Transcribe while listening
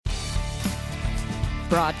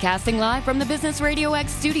Broadcasting live from the Business Radio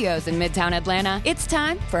X studios in Midtown Atlanta, it's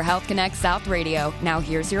time for Health Connect South Radio. Now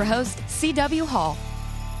here's your host, C.W. Hall.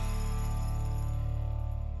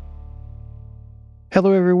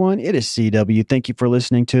 Hello, everyone. It is CW. Thank you for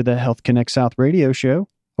listening to the Health Connect South radio show.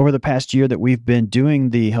 Over the past year that we've been doing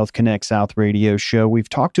the Health Connect South radio show, we've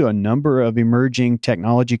talked to a number of emerging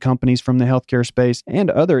technology companies from the healthcare space and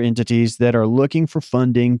other entities that are looking for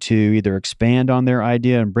funding to either expand on their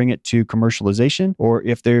idea and bring it to commercialization, or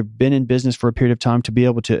if they've been in business for a period of time, to be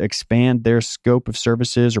able to expand their scope of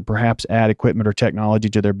services or perhaps add equipment or technology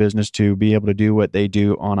to their business to be able to do what they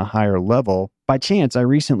do on a higher level. By chance, I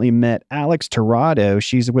recently met Alex Tirado.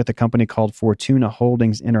 She's with a company called Fortuna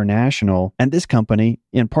Holdings International, and this company,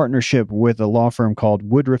 in partnership with a law firm called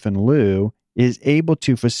Woodruff & Lew, is able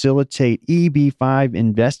to facilitate EB-5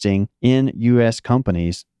 investing in U.S.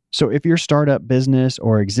 companies. So if your startup business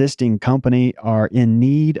or existing company are in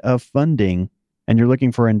need of funding and you're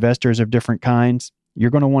looking for investors of different kinds, you're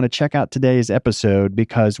going to want to check out today's episode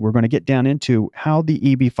because we're going to get down into how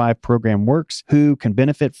the EB-5 program works, who can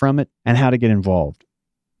benefit from it, and how to get involved.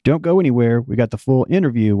 Don't go anywhere. We got the full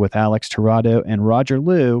interview with Alex Tirado and Roger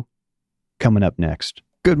Liu coming up next.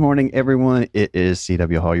 Good morning, everyone. It is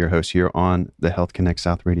C.W. Hall, your host here on the Health Connect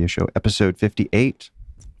South Radio Show, episode 58.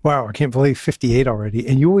 Wow, I can't believe 58 already.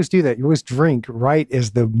 And you always do that. You always drink right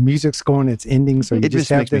as the music's going, it's ending. So you it just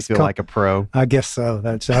have makes me feel like a pro. I guess so.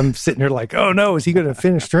 I'm sitting there like, oh no, is he going to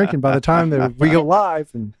finish drinking by the time that we go live?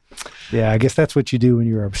 And yeah, I guess that's what you do when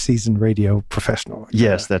you're a seasoned radio professional.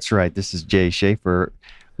 Yes, that's right. This is Jay Schaefer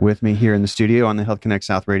with me here in the studio on the Health Connect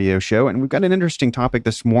South Radio Show. And we've got an interesting topic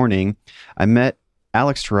this morning. I met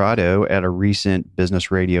Alex Tirado at a recent Business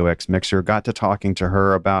Radio X Mixer, got to talking to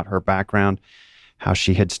her about her background, how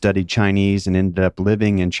she had studied Chinese and ended up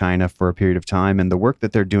living in China for a period of time, and the work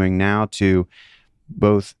that they're doing now to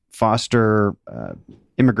both foster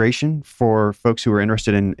immigration for folks who are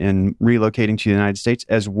interested in relocating to the United States,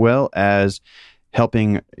 as well as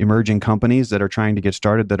helping emerging companies that are trying to get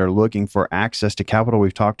started, that are looking for access to capital.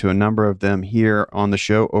 We've talked to a number of them here on the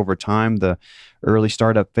show over time, the early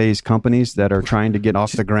startup phase companies that are trying to get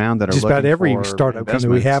off the ground, that are just looking about every for startup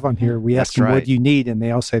company we have on here. We ask them, what do you need? And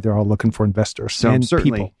they all say they're all looking for investors. So I'm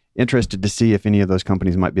certainly interested to see if any of those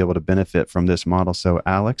companies might be able to benefit from this model. So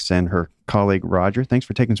Alex and her colleague Roger, thanks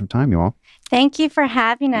for taking some time, you all. Thank you for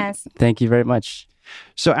having us. Thank you very much.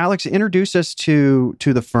 So Alex, introduce us to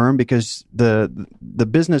the firm, because the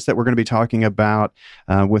business that we're going to be talking about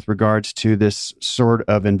with regards to this sort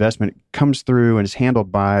of investment comes through and is handled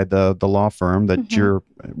by the law firm that you're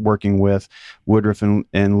working with, Woodruff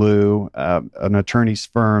 & Lew, an attorney's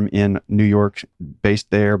firm in New York,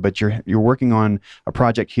 based there. But you're working on a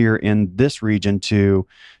project here in this region to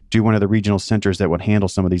do one of the regional centers that would handle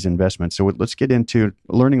some of these investments. So let's get into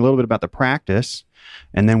learning a little bit about the practice,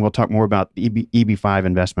 and then we'll talk more about EB-5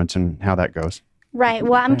 investments and how that goes. Right.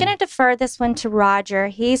 Well, I'm going to defer this one to Roger.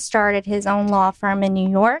 He started his own law firm in New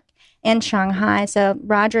York and Shanghai. So,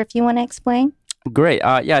 Roger, if you want to explain. Great.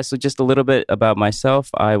 So just a little bit about myself.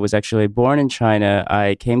 I was actually born in China.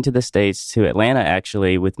 I came to the States, to Atlanta,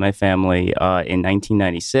 actually, with my family in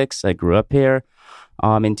 1996. I grew up here.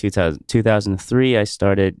 In 2003, I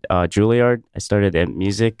started Juilliard. I started a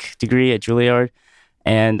music degree at Juilliard.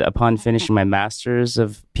 And upon finishing my master's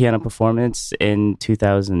of piano performance in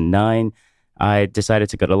 2009, I decided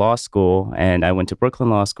to go to law school. And I went to Brooklyn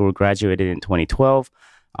Law School, graduated in 2012.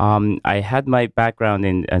 I had my background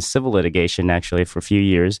in civil litigation, actually, for a few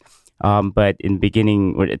years. But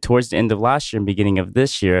towards the end of last year and beginning of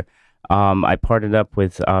this year, I partnered up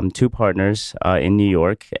with two partners in New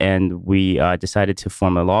York, and we decided to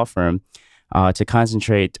form a law firm to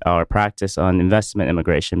concentrate our practice on investment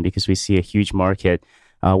immigration, because we see a huge market.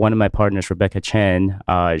 One of my partners, Rebecca Chen,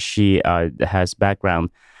 she has background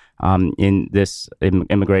in this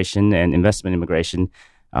immigration and investment immigration,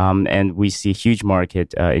 and we see a huge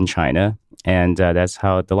market in China, and that's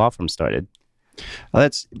how the law firm started. Well,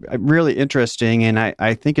 that's really interesting, and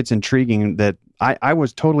I think it's intriguing that I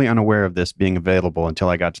was totally unaware of this being available until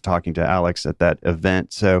I got to talking to Alex at that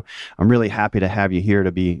event. So I'm really happy to have you here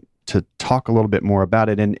to talk a little bit more about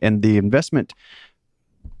it. And the investment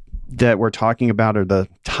that we're talking about, or the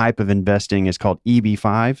type of investing, is called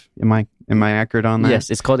EB-5. Am I accurate on that? Yes,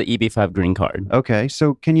 it's called the EB-5 green card. Okay,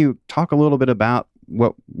 so can you talk a little bit about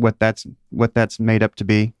what that's made up to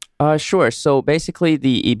be? Sure. So basically,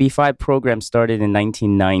 the EB-5 program started in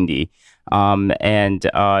 1990, and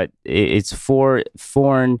it's for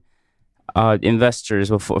foreign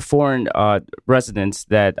investors, or for foreign residents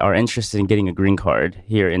that are interested in getting a green card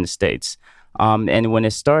here in the States. And when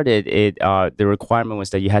it started, the requirement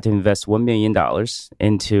was that you had to invest $1 million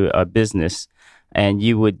into a business and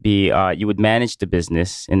you would manage the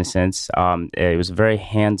business in a sense. It was a very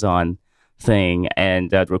hands-on thing, and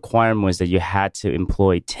the requirement was that you had to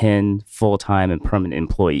employ 10 full-time and permanent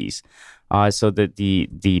employees. So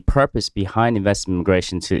the purpose behind investment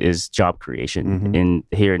immigration is job creation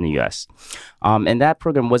here in the U.S. And that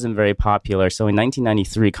program wasn't very popular. So in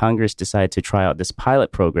 1993, Congress decided to try out this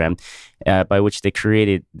pilot program by which they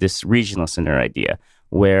created this regional center idea,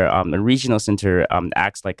 where a regional center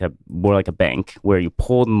acts more like a bank, where you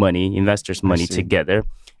pull investors' money together,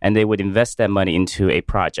 and they would invest that money into a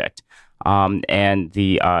project. And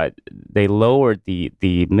they lowered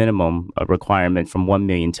the minimum requirement from $1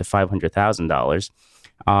 million to $500,000.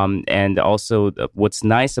 And also, what's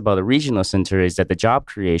nice about a regional center is that the job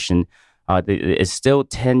creation is still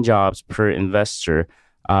 10 jobs per investor,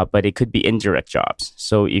 but it could be indirect jobs.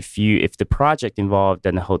 So if the project involved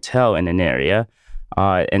a hotel in an area,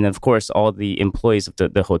 and of course all the employees of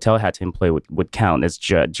the hotel had to employ would count as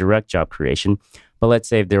direct job creation. But let's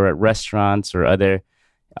say if there were restaurants or other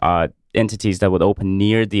entities that would open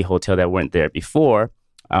near the hotel that weren't there before,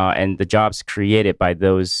 and the jobs created by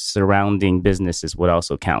those surrounding businesses would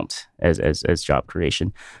also count as job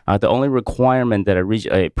creation. The only requirement that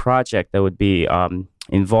a project that would be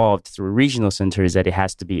involved through a regional center is that it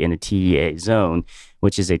has to be in a TEA zone,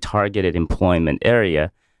 which is a targeted employment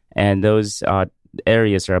area, and those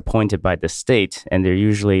areas are appointed by the state, and they're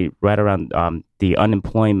usually right around the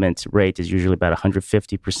unemployment rate is usually about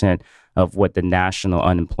 150% of what the national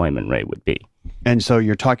unemployment rate would be. And so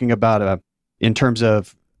you're talking about in terms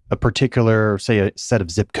of a particular, say, a set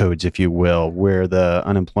of zip codes, if you will, where the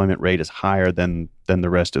unemployment rate is higher than the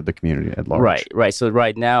rest of the community at large. Right. So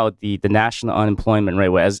right now, the national unemployment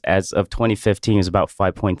rate, as of 2015, is about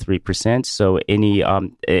 5.3%. So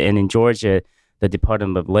and in Georgia, the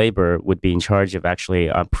Department of Labor would be in charge of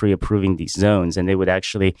actually pre-approving these zones, and they would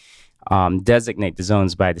actually designate the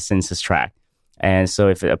zones by the census tract. And so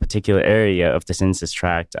if a particular area of the census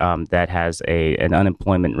tract that has an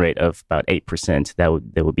unemployment rate of about 8%, that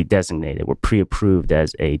would be designated or pre-approved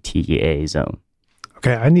as a TEA zone.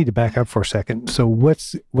 Okay, I need to back up for a second. So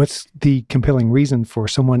what's the compelling reason for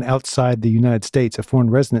someone outside the United States, a foreign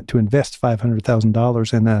resident, to invest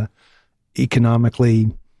 $500,000 in a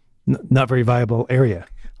economically not very viable area?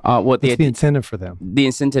 What's the incentive for them? The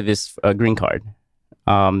incentive is a green card.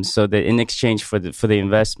 So that in exchange for the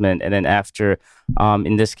investment, and then after,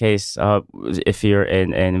 in this case, if you're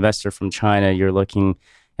an investor from China, you're looking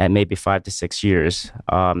at maybe 5 to 6 years.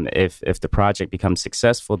 If the project becomes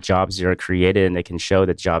successful, jobs are created, and they can show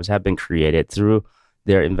that jobs have been created through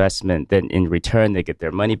their investment. Then in return, they get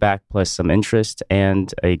their money back plus some interest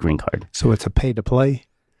and a green card. So it's a pay to play.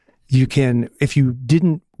 You can, if you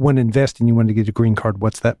didn't want to invest and you wanted to get a green card,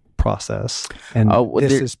 what's that process? And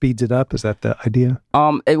this speeds it up? Is that the idea?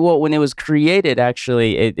 When it was created,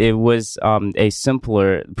 actually, it was a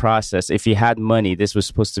simpler process. If you had money, this was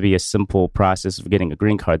supposed to be a simple process of getting a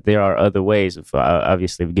green card. There are other ways of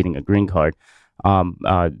obviously of getting a green card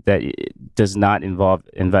that does not involve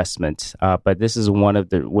investment. But this is one of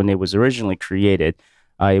when it was originally created,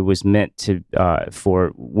 it was meant to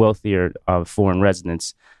for wealthier foreign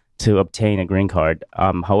residents to obtain a green card.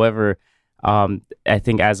 However, I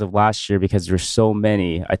think as of last year, because there's so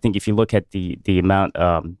many, I think if you look at the amount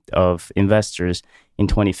of investors in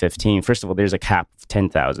 2015, first of all, there's a cap of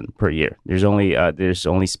 10,000 per year. There's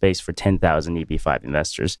only space for 10,000 EB-5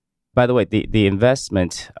 investors. By the way, the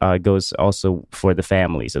investment goes also for the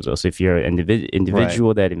families as well. So if you're an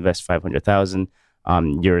individual that invests 500,000,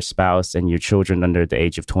 your spouse and your children under the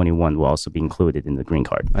age of 21 will also be included in the green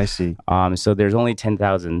card. I see. So there's only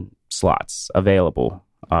 10,000 slots available.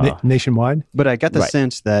 Nationwide? But I get the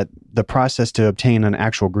sense that the process to obtain an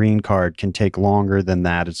actual green card can take longer than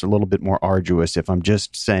that. It's a little bit more arduous if I'm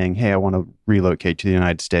just saying, hey, I want to relocate to the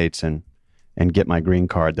United States and get my green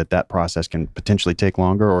card, that process can potentially take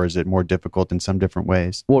longer, or is it more difficult in some different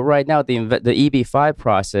ways? Well, right now, the EB-5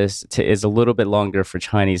 process is a little bit longer for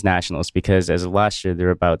Chinese nationals because as of last year, there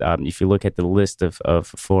are about, if you look at the list of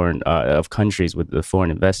foreign of countries with the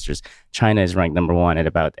foreign investors, China is ranked number one at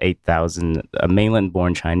about 8,000.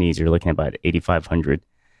 Mainland-born Chinese, you're looking at about 8,500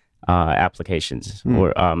 applications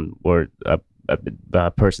or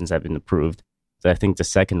persons have been approved. So I think the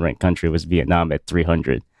second-ranked country was Vietnam at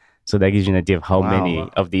 300. So that gives you an idea of how many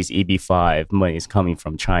of these EB-5 money is coming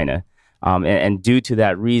from China. And due to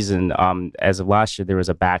that reason, as of last year, there was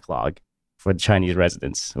a backlog for the Chinese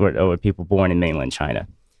residents or people born in mainland China.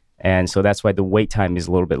 And so that's why the wait time is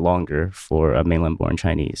a little bit longer for mainland-born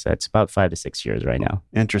Chinese. That's about 5 to 6 years right now.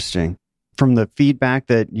 Interesting. From the feedback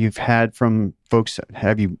that you've had from folks,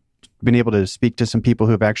 have you been able to speak to some people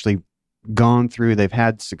who have actually gone through, they've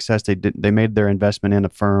had success, they made their investment in a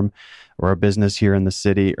firm or a business here in the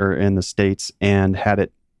city or in the States and had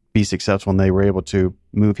it be successful and they were able to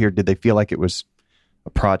move here, did they feel like it was a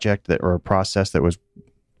project or a process that was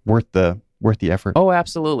worth the effort? Oh,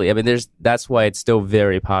 absolutely. I mean, that's why it's still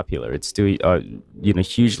very popular. It's still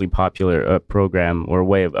hugely popular program or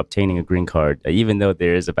way of obtaining a green card, even though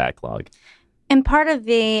there is a backlog. And part of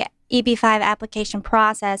the EB-5 application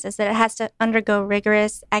process is that it has to undergo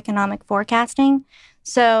rigorous economic forecasting.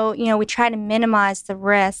 So, we try to minimize the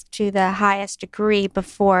risk to the highest degree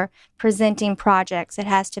before presenting projects. It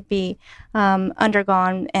has to be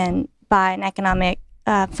undergone by an economic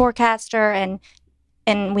forecaster,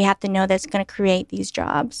 and we have to know that it's going to create these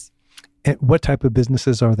jobs. And what type of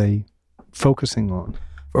businesses are they focusing on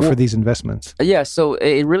for these investments? Yeah, so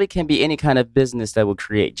it really can be any kind of business that will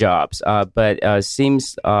create jobs. But it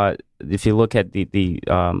seems if you look at the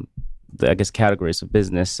I guess categories of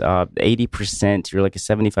business, 80%, you're like a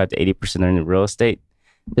 75 to 80% are in the real estate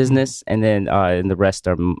business, and then and the rest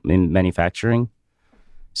are in manufacturing.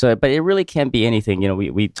 So, but it really can be anything.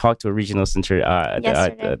 We talked to a regional center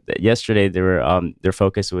yesterday. They were their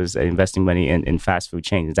focus was investing money in fast food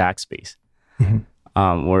chains, Zaxby's. Mm-hmm.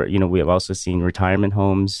 Or we have also seen retirement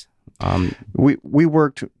homes. We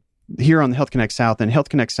worked here on the Health Connect South, and Health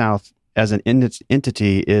Connect South as an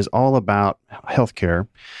entity is all about healthcare,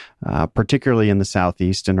 particularly in the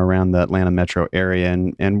Southeast and around the Atlanta metro area.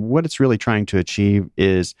 And what it's really trying to achieve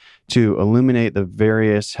is to illuminate the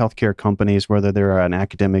various healthcare companies, whether they're an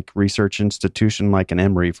academic research institution like an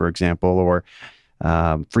Emory, for example, or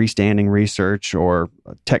freestanding research, or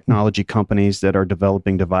technology companies that are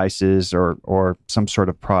developing devices or some sort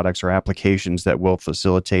of products or applications that will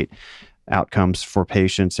facilitate outcomes for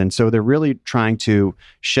patients. And so they're really trying to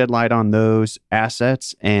shed light on those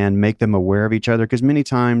assets and make them aware of each other, because many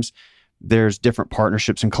times there's different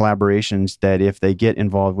partnerships and collaborations that if they get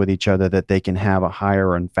involved with each other, that they can have a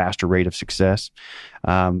higher and faster rate of success.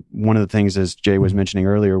 One of the things, as Jay was mentioning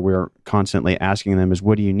earlier, we're constantly asking them is,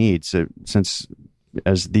 what do you need? So since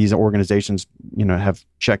as these organizations, have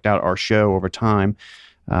checked out our show over time,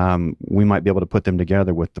 we might be able to put them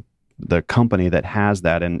together with the company that has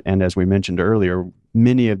that. And as we mentioned earlier,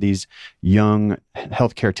 many of these young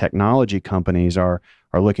healthcare technology companies are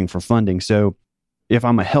looking for funding. So if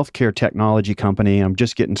I'm a healthcare technology company, I'm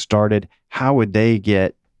just getting started, how would they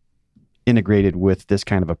get integrated with this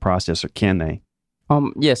kind of a process, or can they?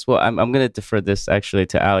 Yes, well, I'm going to defer this actually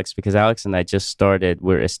to Alex, because Alex and I just started,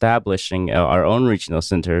 we're establishing our own regional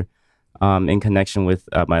center in connection with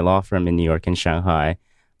my law firm in New York and Shanghai.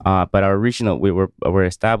 But our regional, we're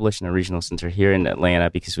establishing a regional center here in Atlanta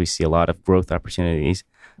because we see a lot of growth opportunities.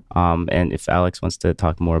 And if Alex wants to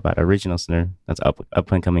talk more about our regional center, that's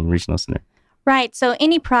up and coming regional center. Right. So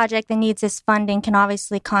any project that needs this funding can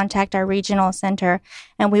obviously contact our regional center,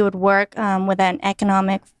 and we would work with an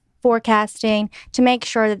economic forecasting to make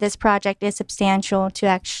sure that this project is substantial to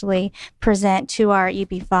actually present to our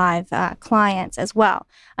EB-5 clients as well.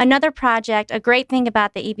 Another project, a great thing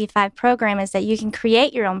about the EB-5 program is that you can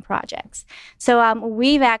create your own projects. So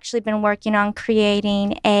we've actually been working on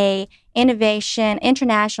creating a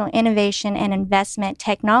international innovation and investment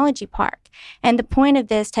technology park. And the point of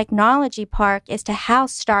this technology park is to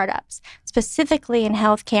house startups, specifically in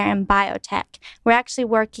healthcare and biotech. We're actually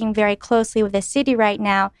working very closely with the city right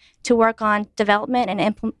now to work on development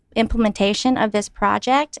and implementation of this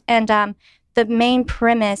project. And the main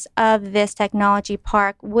premise of this technology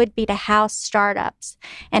park would be to house startups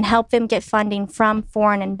and help them get funding from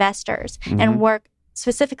foreign investors, and work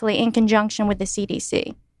specifically in conjunction with the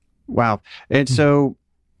CDC. Wow. And so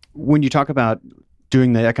when you talk about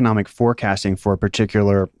doing the economic forecasting for a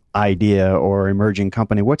particular idea or emerging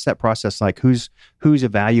company, what's that process like? Who's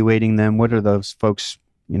evaluating them? What are those folks,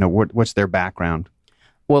 what's their background?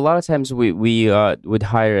 Well, a lot of times we would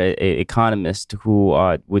hire an economist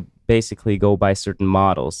who would basically go by certain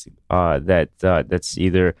models that's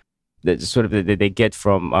either that sort of they get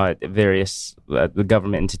from various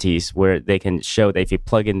government entities, where they can show that if you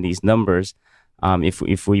plug in these numbers,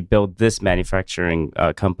 if we build this manufacturing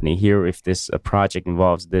company here, if this project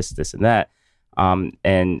involves this, and that,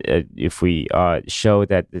 and if we show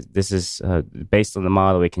that this is based on the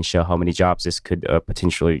model, we can show how many jobs this could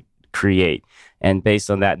potentially create. And based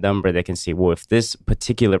on that number, they can see, well, if this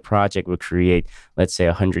particular project would create, let's say,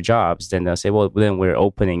 100 jobs, then they'll say, well, then we're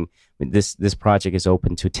opening, this project is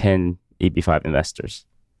open to 10 EB-5 investors.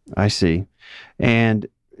 I see. And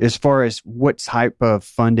as far as what type of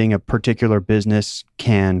funding a particular business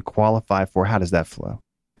can qualify for, how does that flow?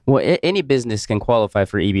 Well, any business can qualify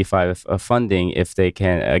for EB-5 funding if they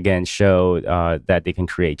can, again, show that they can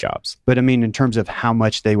create jobs. But I mean, in terms of how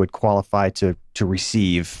much they would qualify to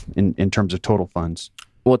receive in terms of total funds.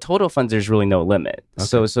 Well, total funds, there's really no limit.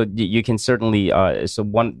 Okay. So you can certainly,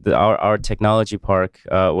 our technology park,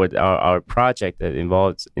 with our project that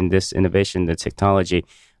involves in this innovation, the technology,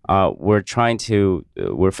 we're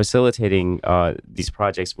facilitating these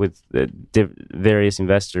projects with various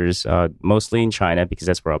investors, mostly in China, because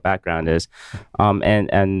that's where our background is.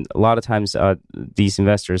 And a lot of times these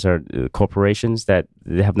investors are corporations that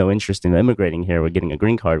they have no interest in immigrating here or getting a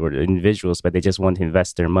green card, or individuals, but they just want to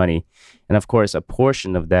invest their money. And of course, a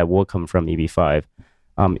portion of that will come from EB-5.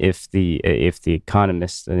 If the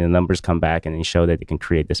economists and the numbers come back and they show that they can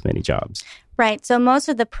create this many jobs. Right. So most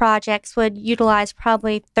of the projects would utilize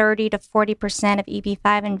probably 30 to 40% of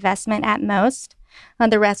EB-5 investment at most.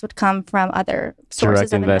 The rest would come from other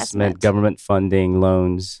sources direct of investment, government funding,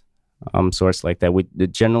 loans, source like that. We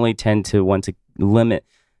generally tend to want to limit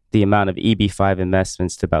the amount of EB-5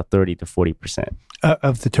 investments to about 30 to 40%.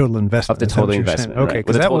 Of the total investment. Of the total investment, okay, right.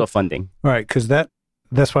 With the total funding. Right, because that's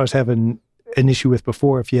what I was having an issue with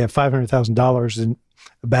before. If you have $500,000 in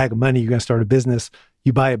a bag of money, you're going to start a business,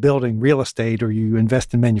 you buy a building, real estate, or you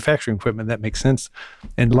invest in manufacturing equipment, that makes sense.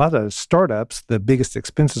 And a lot of startups, the biggest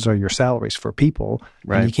expenses are your salaries for people.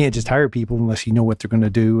 Right. And you can't just hire people unless you know what they're going to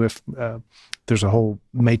do. If there's a whole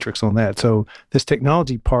matrix on that. So this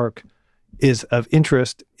technology park is of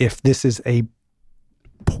interest if this is a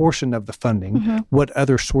portion of the funding. Mm-hmm. What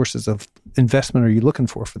other sources of investment are you looking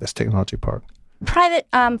for this technology park? Private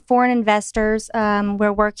foreign investors.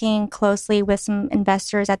 We're working closely with some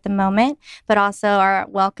investors at the moment, but also are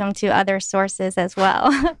welcome to other sources as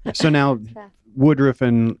well. So now, Woodruff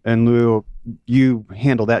and Liu, you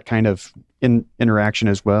handle that kind of interaction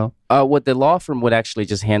as well? What the law firm would actually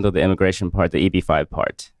just handle the immigration part, the EB-5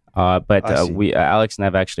 part. But Alex and I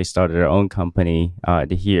have actually started our own company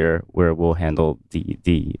here where we'll handle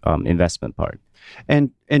the investment part.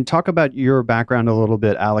 And talk about your background a little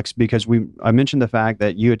bit, Alex, because I mentioned the fact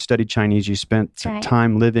that you had studied Chinese. You spent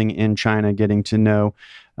time living in China, getting to know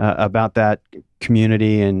about that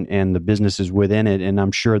community and the businesses within it. And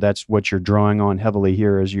I'm sure that's what you're drawing on heavily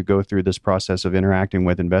here as you go through this process of interacting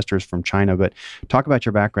with investors from China. But talk about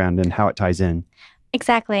your background and how it ties in.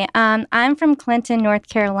 Exactly. I'm from Clinton, North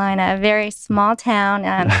Carolina, a very small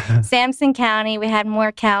town, Sampson County. We had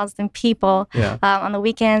more cows than people. Yeah. On the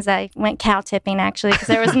weekends, I went cow tipping actually because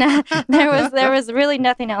there was really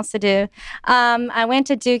nothing else to do. I went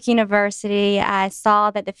to Duke University. I saw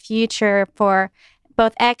that the future for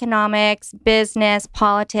both economics, business,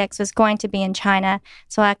 politics was going to be in China.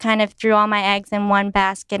 So I kind of threw all my eggs in one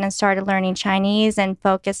basket and started learning Chinese and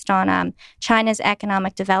focused on China's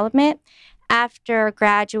economic development. After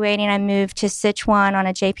graduating, I moved to Sichuan on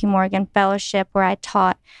a JP Morgan fellowship where I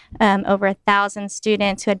taught over 1,000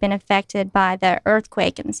 students who had been affected by the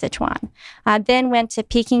earthquake in Sichuan. I then went to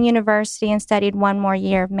Peking University and studied one more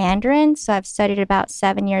year of Mandarin. So I've studied about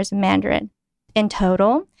 7 years of Mandarin in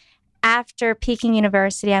total. After Peking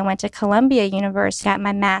University, I went to Columbia University, got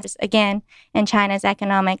my master's again in China's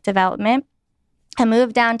economic development. I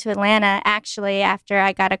moved down to Atlanta, actually, after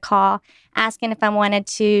I got a call asking if I wanted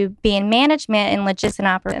to be in management in logistics and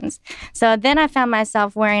operations. So then I found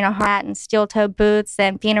myself wearing a hat and steel-toe boots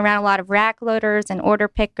and being around a lot of rack loaders and order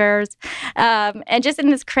pickers, and just in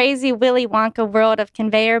this crazy Willy Wonka world of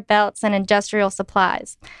conveyor belts and industrial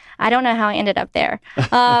supplies. I don't know how I ended up there.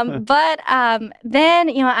 But then,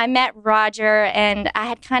 I met Roger, and I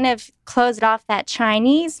had kind of closed off that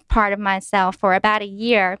Chinese part of myself for about a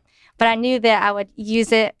year. But I knew that I would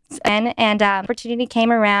use it, and opportunity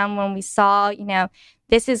came around when we saw,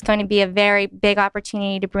 this is going to be a very big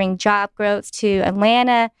opportunity to bring job growth to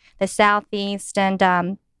Atlanta, the Southeast,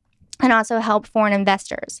 and also help foreign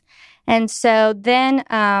investors. And so then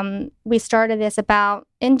we started this about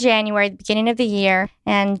in January, the beginning of the year,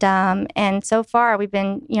 and so far we've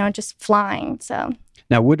been, just flying. So.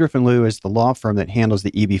 Now, Woodruff & Liu is the law firm that handles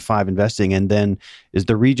the EB-5 investing, and then is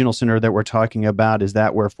the regional center that we're talking about, is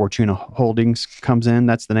that where Fortuna Holdings comes in?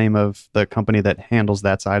 That's the name of the company that handles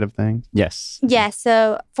that side of things? Yes. Yes,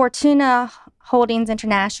 so Fortuna Holdings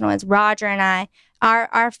International is Roger and I,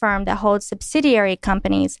 our firm that holds subsidiary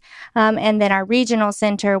companies, and then our regional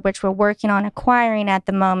center, which we're working on acquiring at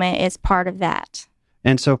the moment, is part of that.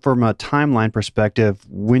 And so from a timeline perspective,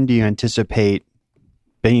 when do you anticipate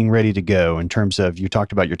being ready to go in terms of, you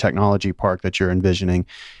talked about your technology park that you're envisioning.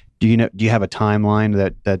 Do you have a timeline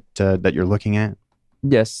that you're looking at?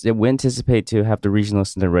 Yes, we anticipate to have the regional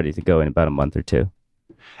center ready to go in about a month or two.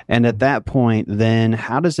 And at that point, then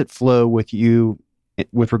how does it flow with you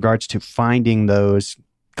with regards to finding those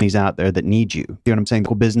companies out there that need you. You know what I'm saying?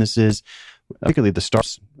 Cool businesses, particularly the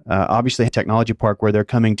startups. Obviously, Technology Park, where they're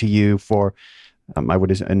coming to you for, I would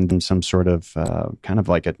in some sort of kind of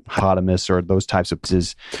like a hypotamus or those types of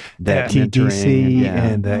places. That TDC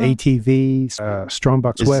and ATV,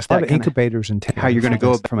 Strongbox West, a lot of incubators in town. How you're going to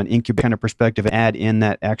go from an incubator kind of perspective, add in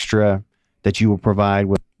that extra that you will provide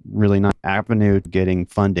with really nice avenue to getting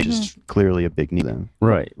funding is clearly a big need then.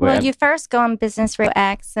 Right. Well, you first go on Business Radio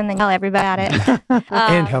X and then tell everybody about it.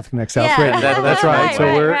 And Health Connect South Radio. That's right. So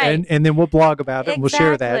and then we'll blog about it and we'll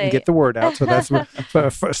share that and get the word out. So that's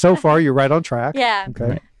so far you're right on track. Yeah.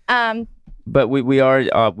 Okay. But we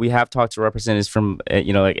have talked to representatives from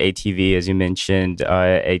like ATV, as you mentioned,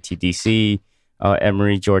 ATDC,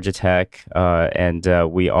 Emory, Georgia Tech, and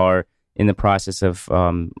we are in the process of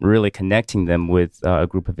really connecting them with a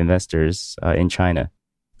group of investors in China.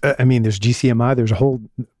 I mean, there's GCMI. There's a whole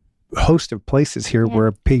host of places here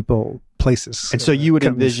where places. And so you would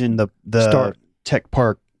envision the tech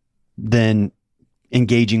park then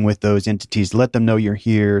engaging with those entities, let them know you're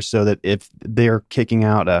here so that if they're kicking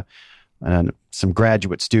out some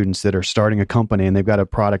graduate students that are starting a company and they've got a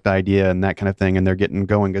product idea and that kind of thing and they're getting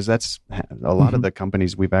going, because that's a lot of the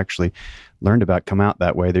companies we've actually learned about come out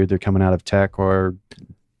that way. They're either coming out of Tech or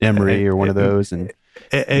Emory or one of those. And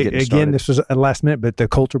again, this was a last minute, but the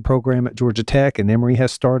culture program at Georgia Tech and Emory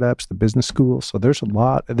has startups, the business school. So there's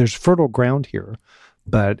there's fertile ground here.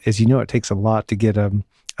 But as you know, it takes a lot to get I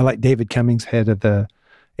like David Cummings, head of the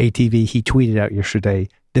ATV. He tweeted out yesterday,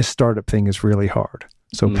 this startup thing is really hard.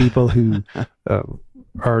 So people who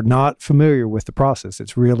are not familiar with the process,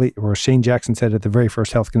 it's really, or Shane Jackson said at the very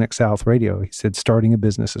first Health Connect South radio, he said starting a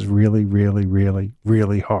business is really, really, really,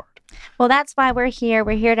 really hard. Well, that's why we're here.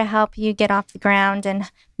 We're here to help you get off the ground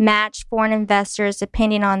and match foreign investors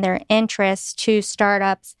depending on their interests to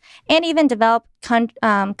startups and even develop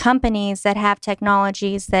companies that have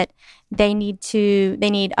technologies that they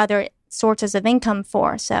need other sources of income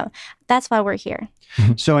for. So that's why we're here.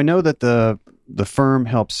 So I know that the firm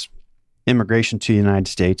helps immigration to the United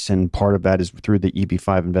States, and part of that is through the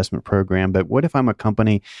EB-5 investment program. But what if I'm a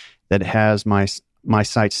company that has my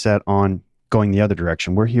sights set on going the other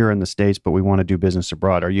direction? We're here in the States, but we want to do business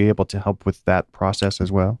abroad. Are you able to help with that process as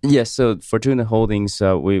well? Yes. So Fortuna Holdings,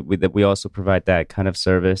 we also provide that kind of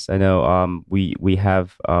service. I know we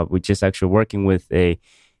just actually working with a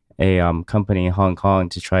company in Hong Kong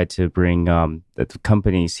to try to bring the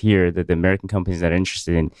companies here, the American companies that are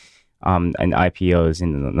interested in IPOs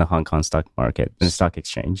in the Hong Kong stock market, the stock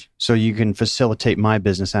exchange. So you can facilitate my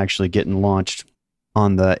business actually getting launched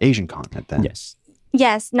on the Asian continent then? Yes.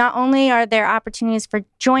 Yes, not only are there opportunities for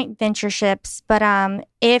joint ventureships, but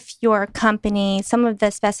if your company, some of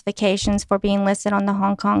the specifications for being listed on the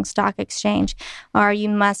Hong Kong Stock Exchange are you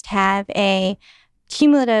must have a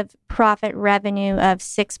cumulative profit revenue of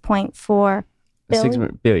 $6.4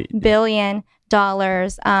 billion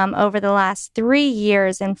over the last 3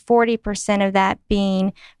 years, and 40% of that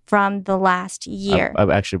being from the last year. I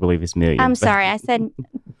actually believe it's million. I'm sorry, I said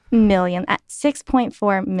million, at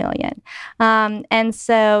 6.4 million. And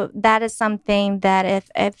so that is something that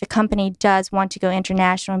if the company does want to go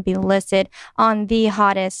international and be listed on the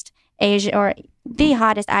hottest Asia or the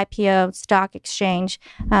hottest IPO stock exchange,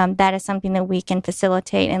 that is something that we can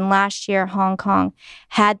facilitate. And last year, Hong Kong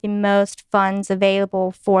had the most funds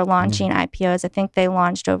available for launching IPOs. I think they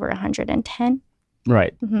launched over 110.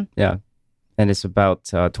 Right. Mm-hmm. Yeah. And it's about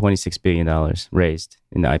 $26 billion raised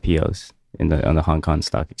in the IPOs on the Hong Kong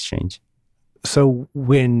Stock Exchange. So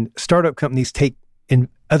when startup companies take in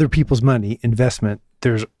other people's money, investment,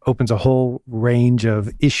 opens a whole range of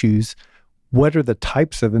issues. What are the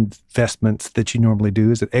types of investments that you normally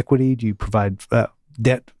do? Is it equity? Do you provide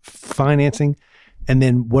debt financing? And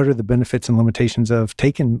then what are the benefits and limitations of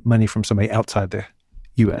taking money from somebody outside the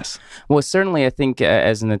U.S.? Well, certainly, I think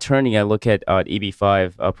as an attorney, I look at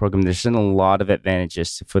EB-5 program. There's been a lot of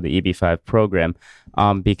advantages for the EB-5 program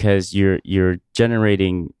because you're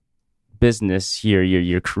generating business here,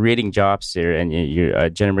 you're creating jobs here, and you're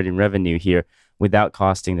generating revenue here without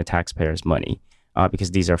costing the taxpayers money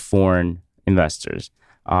because these are foreign investors.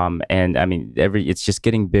 And I mean, it's just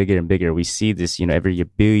getting bigger and bigger. We see this, every year,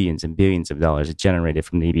 billions and billions of dollars are generated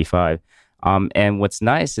from the EB-5. And what's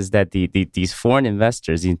nice is that these foreign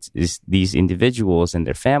investors, these individuals and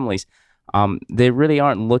their families, they really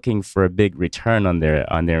aren't looking for a big return on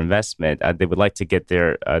their investment. They would like to get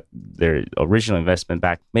their original investment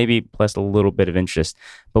back, maybe plus a little bit of interest.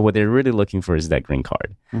 But what they're really looking for is that green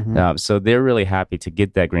card. Mm-hmm. So they're really happy to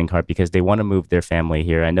get that green card because they want to move their family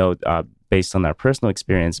here. I know based on our personal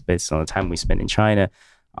experience, based on the time we spent in China,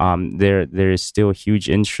 there is still a huge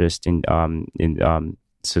interest in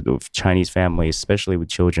sort of Chinese families, especially with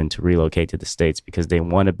children, to relocate to the States because they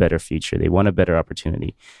want a better future. They want a better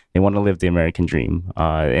opportunity. They want to live the American dream.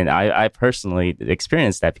 And I personally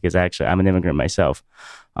experienced that because I'm an immigrant myself.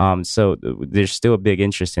 So there's still a big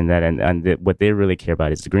interest in that. And what they really care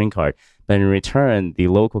about is the green card. But in return, the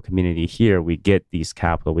local community here, we get these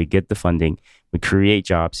capital, we get the funding, we create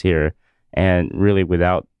jobs here, and really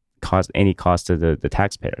without any cost to the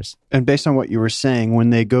taxpayers. And based on what you were saying,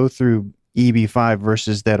 when they go through EB5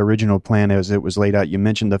 versus that original plan as it was laid out, you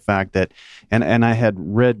mentioned the fact that, and I had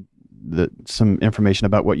read some information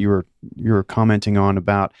about what you were commenting on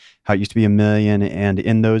about how it used to be $1 million, and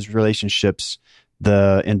in those relationships,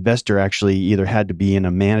 the investor actually either had to be in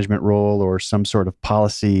a management role or some sort of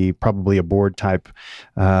policy, probably a board type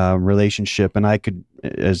relationship. And I could,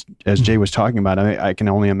 as Jay was talking about, I can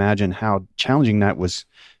only imagine how challenging that was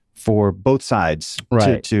for both sides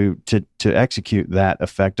to execute that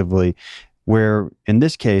effectively. Where in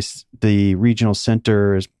this case, the regional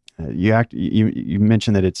center is, you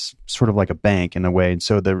mentioned that it's sort of like a bank in a way, and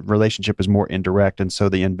so the relationship is more indirect, and so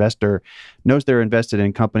the investor knows they're invested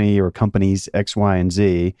in company or companies X, Y, and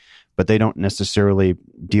Z, but they don't necessarily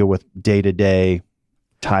deal with day-to-day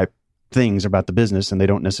type things about the business, and they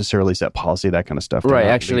don't necessarily set policy, that kind of stuff. Right,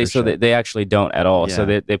 actually, so they actually don't at all. Yeah. So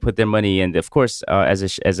they put their money in. Of course, as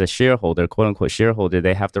a shareholder, quote unquote shareholder,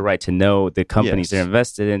 they have the right to know the companies they're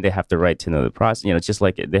invested in. They have the right to know the process. Just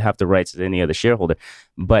like they have the rights as any other shareholder,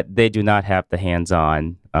 but they do not have the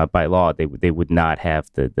hands-on by law. They would not have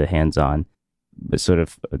the hands-on sort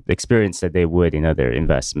of experience that they would in other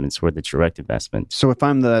investments or the direct investment. So if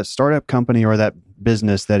I'm the startup company or that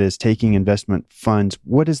business that is taking investment funds,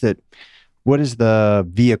 what is the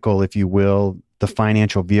vehicle, if you will, the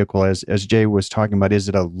financial vehicle, as Jay was talking about? Is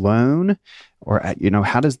it a loan, or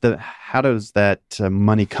how does that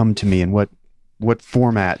money come to me, and what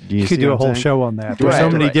format do you see? You could do a whole show on that. There's so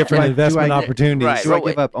many different investment opportunities. Do I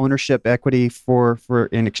give up ownership equity for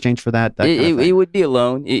in exchange for that? It would be a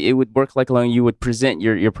loan. It would work like a loan. You would present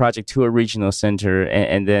your project to a regional center,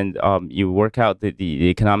 and then you work out the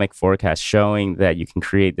economic forecast showing that you can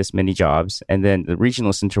create this many jobs, and then the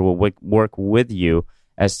regional center will work with you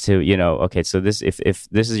as to, okay, so this if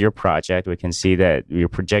this is your project, we can see that you're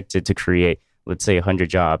projected to create, let's say, 100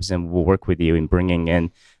 jobs, and we'll work with you in bringing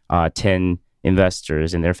in 10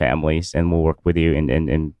 investors and their families, and we'll work with you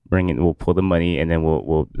and we'll pull the money, and then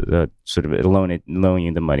we'll sort of loan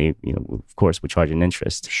you the money. Of course, we charge an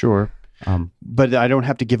interest. Sure, but I don't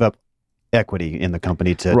have to give up equity in the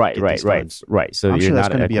company to right. So I'm you're sure that's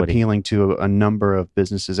not going to be equity. appealing to a number of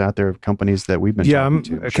businesses out there, companies that we've been talking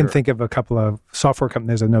to. I can think of a couple of software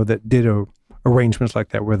companies I know that did arrangements like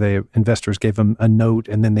that, where the investors gave them a note,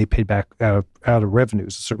 and then they paid back out of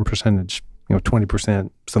revenues a certain percentage. 20%,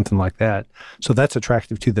 something like that. So that's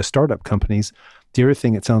attractive to the startup companies. The other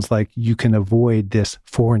thing, it sounds like you can avoid this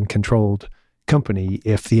foreign-controlled company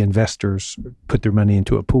if the investors put their money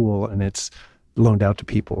into a pool and it's loaned out to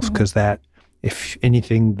people. Because that, if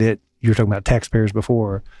anything that you're talking about taxpayers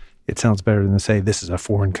before, it sounds better than to say this is a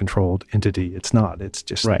foreign-controlled entity. It's not. It's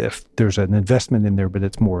just if there's an investment in there, but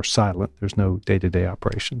it's more silent. There's no day-to-day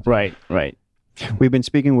operations. Right. We've been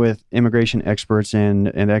speaking with immigration experts and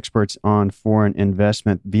experts on foreign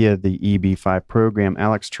investment via the EB5 program,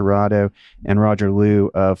 Alex Tirado and Roger Liu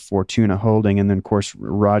of Fortuna Holding. And then, of course,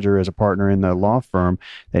 Roger is a partner in the law firm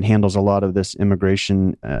that handles a lot of this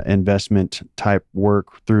immigration investment type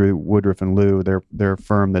work through Woodruff and Liu, their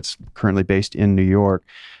firm that's currently based in New York.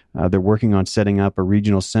 They're working on setting up a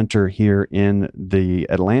regional center here in the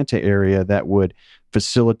Atlanta area that would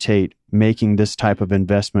facilitate making this type of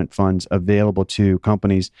investment funds available to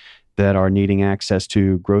companies that are needing access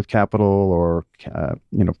to growth capital or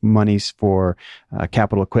monies for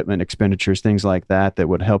capital equipment expenditures, things like that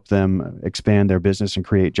would help them expand their business and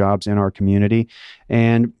create jobs in our community.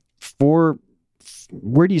 And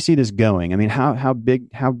where do you see this going? I mean, how big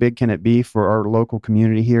can it be for our local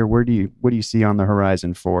community here? What do you see on the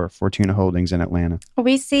horizon for Fortuna Holdings in Atlanta?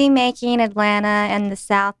 We see making Atlanta and the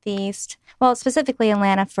Southeast, well, specifically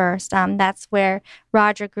Atlanta first. That's where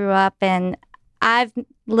Roger grew up, and I've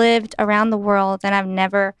lived around the world, and I've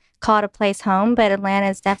never called a place home, but Atlanta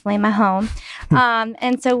is definitely my home.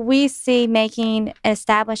 And so we see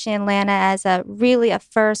establishing Atlanta as a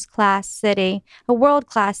first-class city, a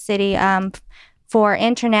world-class city, for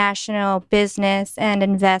international business and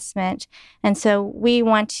investment. And so we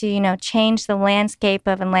want to, change the landscape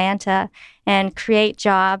of Atlanta and create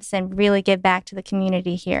jobs and really give back to the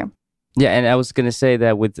community here. Yeah, and I was going to say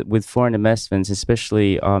that with foreign investments,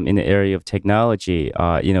 especially in the area of technology,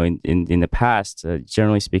 in the past,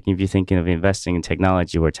 generally speaking, if you're thinking of investing in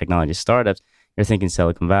technology or technology startups, you're thinking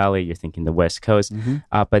Silicon Valley, you're thinking the West Coast.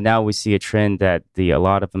 But now we see a trend that a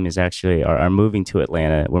lot of them is actually are moving to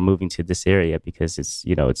Atlanta. We're moving to this area because it's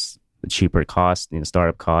a cheaper cost,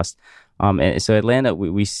 startup cost. And so Atlanta,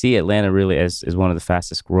 we see Atlanta really as one of the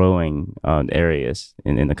fastest growing areas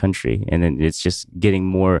in the country. And then it's just getting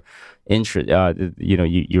more interest.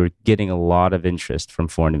 You're getting a lot of interest from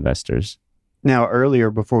foreign investors. Now,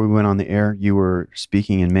 earlier, before we went on the air, you were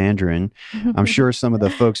speaking in Mandarin. I'm sure some of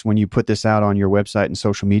the folks, when you put this out on your website and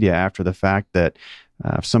social media after the fact, that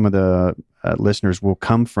some of the listeners will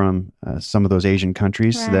come from some of those Asian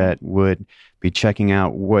countries that would be checking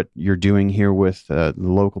out what you're doing here with the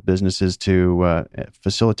local businesses to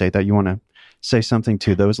facilitate that. You want to say something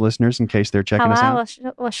to those listeners in case they're checking us out? 好啊，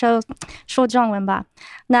我说中文吧。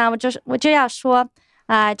那我就要说。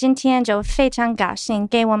今天就非常高兴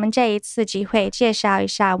给我们这一次机会介绍一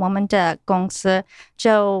下我们的公司，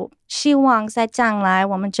就希望在将来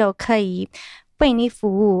我们就可以为你服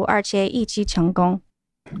务，而且一起成功。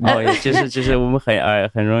就是我们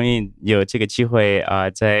很容易有这个机会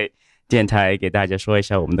在电台给大家说一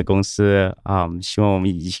下我们的公司希望我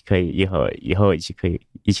们以后可以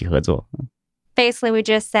一起合作。Basically, we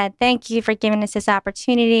just said, thank you for giving us this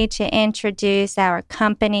opportunity to introduce our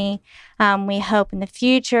company. We hope in the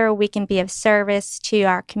future we can be of service to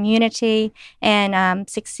our community and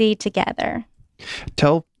succeed together.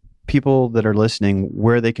 Tell people that are listening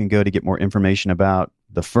where they can go to get more information about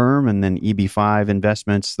the firm and then EB5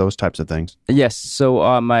 investments, those types of things. Yes.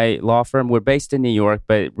 So my law firm, we're based in New York,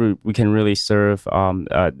 but we can really serve,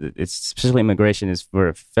 especially immigration is for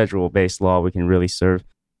a federal-based law. We can really serve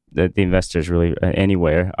the investors really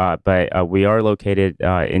anywhere. But we are located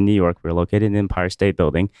in New York. We're located in the Empire State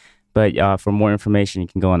Building. But for more information, you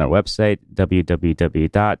can go on our website,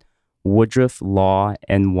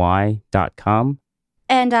 www.woodrufflawny.com.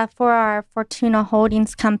 And for our Fortuna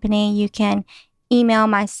Holdings company, you can email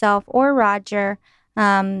myself or Roger.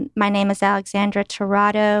 My name is Alexandra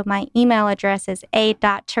Tirado. My email address is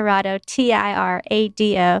a.tirado,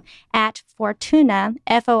 Tirado, at Fortuna,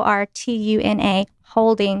 Fortuna,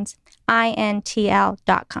 Holdings,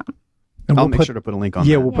 intl.com. And I'll make sure to put a link on that.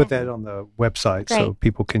 Yeah, we'll put that on the website so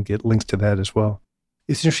people can get links to that as well.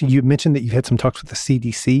 It's interesting. You mentioned that you've had some talks with the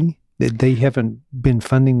CDC. That they haven't been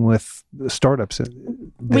funding with startups.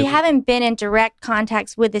 We haven't been in direct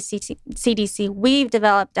contacts with the CDC. We've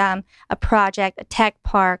developed a project, a tech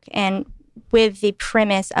park, and with the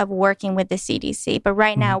premise of working with the CDC. But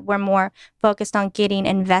right now, we're more focused on getting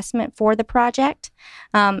investment for the project.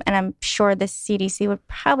 And I'm sure the CDC would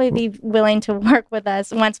probably be willing to work with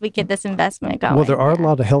us once we get this investment going. Well, there are a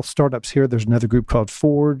lot of health startups here. There's another group called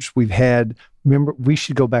Forge. Remember, we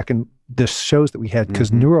should go back and the shows that we had,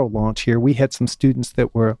 because NeuroLaunch here, we had some students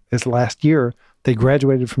that were, as last year, they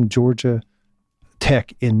graduated from Georgia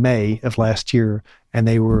Tech in May of last year, and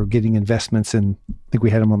they were getting investments in, I think we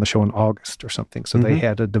had them on the show in August or something. So they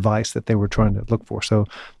had a device that they were trying to look for. So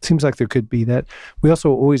it seems like there could be that. We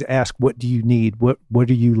also always ask, what do you need? What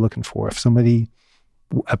are you looking for? If somebody,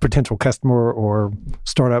 a potential customer or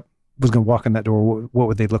startup was going to walk in that door, what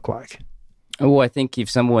would they look like? Well, I think if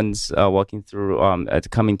someone's walking through,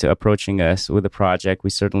 approaching us with a project,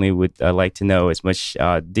 we certainly would like to know as much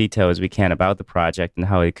detail as we can about the project and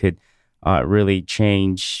how it could really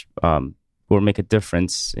change or make a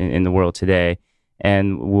difference in the world today.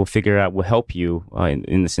 And we'll help you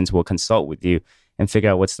in the sense we'll consult with you and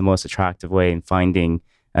figure out what's the most attractive way in finding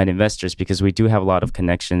investors, because we do have a lot of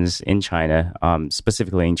connections in China,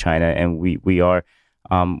 specifically in China, and we are.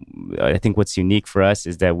 I think what's unique for us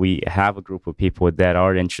is that we have a group of people that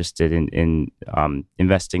are interested in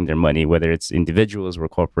investing their money, whether it's individuals or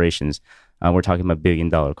corporations. We're talking about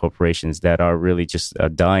billion-dollar corporations that are really just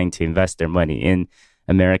dying to invest their money in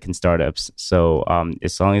American startups. So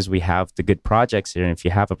as long as we have the good projects here, and if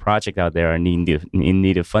you have a project out there in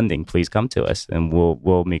need of funding, please come to us, and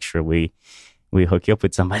we'll make sure we hook you up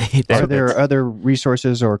with somebody. Are there other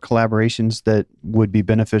resources or collaborations that would be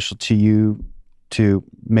beneficial to you to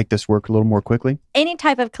make this work a little more quickly? Any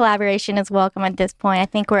type of collaboration is welcome at this point. I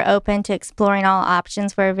think we're open to exploring all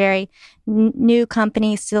options. We're a very new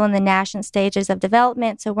company, still in the nascent stages of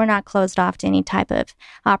development, so we're not closed off to any type of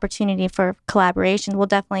opportunity for collaboration. We'll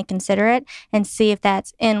definitely consider it and see if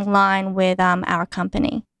that's in line with our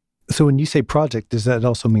company. So when you say project, does that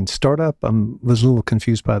also mean startup? I was a little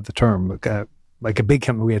confused by the term. Like a big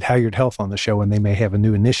company, we had Halyard Health on the show, and they may have a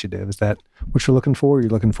new initiative. Is that what you're looking for? You're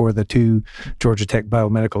looking for the two Georgia Tech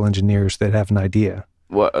biomedical engineers that have an idea?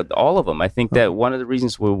 Well, all of them. I think that one of the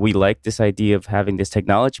reasons why we like this idea of having this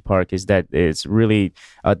technology park is that it's really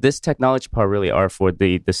this technology park really are for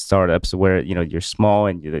the startups where you're small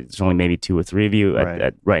and there's only maybe 2 or 3 of you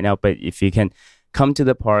right now. But if you can come to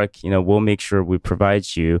the park, we'll make sure we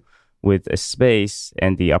provide you with a space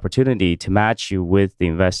and the opportunity to match you with the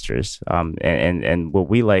investors. And what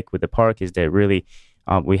we like with the park is that really.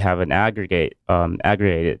 We have an aggregated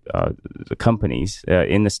companies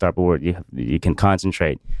in the startup where you can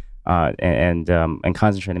concentrate and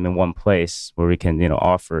concentrate them in one place where we can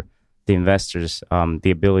offer the investors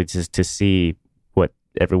the ability to see what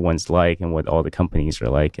everyone's like and what all the companies are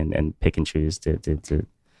like and pick and choose the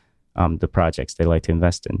projects they like to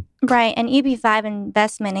invest in. Right, and EB5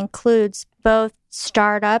 investment includes both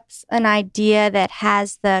startups, an idea that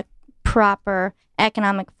has the proper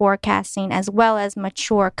economic forecasting, as well as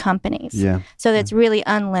mature companies. Yeah. So that's really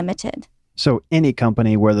unlimited. So any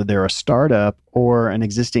company, whether they're a startup or an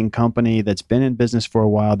existing company that's been in business for a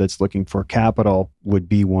while that's looking for capital, would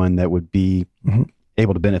be one that would be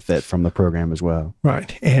able to benefit from the program as well.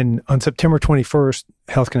 Right. And on September 21st,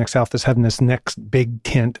 Health Connect South is having this next big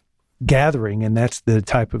tent gathering, and that's the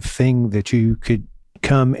type of thing that you could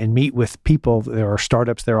come and meet with people. There are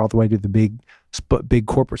startups there all the way to the big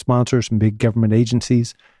corporate sponsors and big government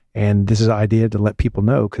agencies. And this is an idea to let people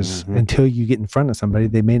know, because until you get in front of somebody,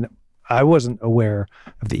 they may not. I wasn't aware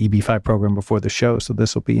of the EB5 program before the show, so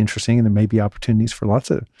this will be interesting, and there may be opportunities for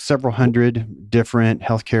several hundred different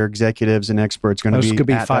healthcare executives and experts going to be. It's going to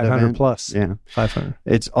be 500 plus. Yeah, 500.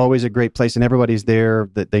 It's always a great place, and everybody's there.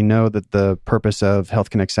 That they know that the purpose of Health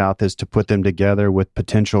Connect South is to put them together with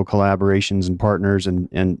potential collaborations and partners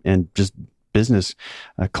and just business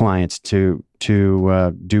clients to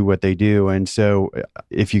do what they do. And so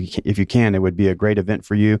if you can, it would be a great event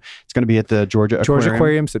for you. It's going to be at the Georgia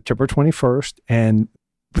Aquarium, September 21st. And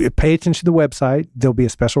pay attention to the website. There'll be a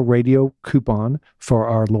special radio coupon for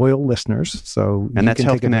our loyal listeners. And that's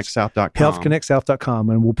healthconnectsouth.com. Healthconnectsouth.com.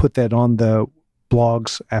 And we'll put that on the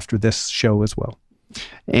blogs after this show as well.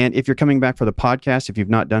 And if you're coming back for the podcast, if you've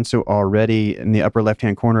not done so already, in the upper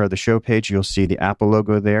left-hand corner of the show page, you'll see the Apple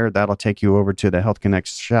logo there. That'll take you over to the Health Connect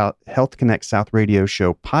South Radio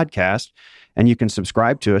Show podcast, and you can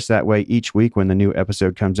subscribe to us. That way, each week when the new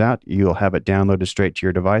episode comes out, you'll have it downloaded straight to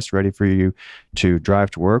your device, ready for you to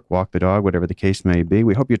drive to work, walk the dog, whatever the case may be.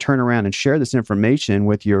 We hope you turn around and share this information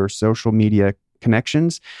with your social media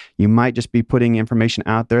connections. You might just be putting information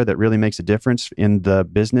out there that really makes a difference in the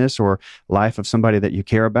business or life of somebody that you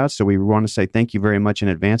care about. So we want to say thank you very much in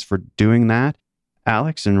advance for doing that.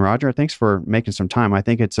 Alex and Roger, thanks for making some time. I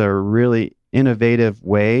think it's a really innovative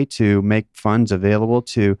way to make funds available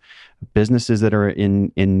to businesses that are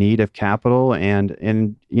in need of capital, and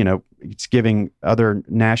it's giving other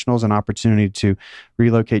nationals an opportunity to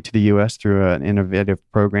relocate to the U.S. through an innovative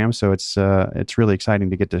program. So it's really exciting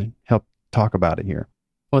to get to help talk about it here.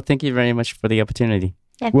 Well, thank you very much for the opportunity.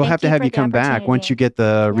 Yeah, we'll have to have you come back once you get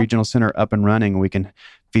the regional center up and running. We can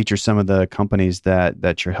feature some of the companies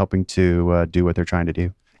that you're helping to do what they're trying to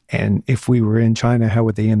do. And if we were in China, how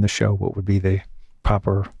would they end the show? What would be the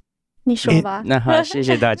proper? 你说吧。那好，谢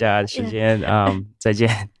谢大家的时间，再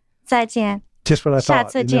见。再见。 Just what I thought. 下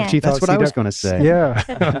次见。 That's what I was going to say. Yeah.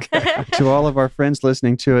 Okay. To all of our friends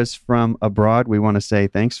listening to us from abroad, we want to say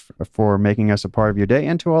thanks for making us a part of your day.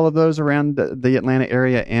 And to all of those around the Atlanta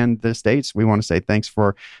area and the States, we want to say thanks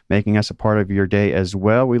for making us a part of your day as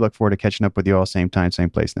well. We look forward to catching up with you all same time, same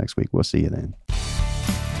place next week. We'll see you then.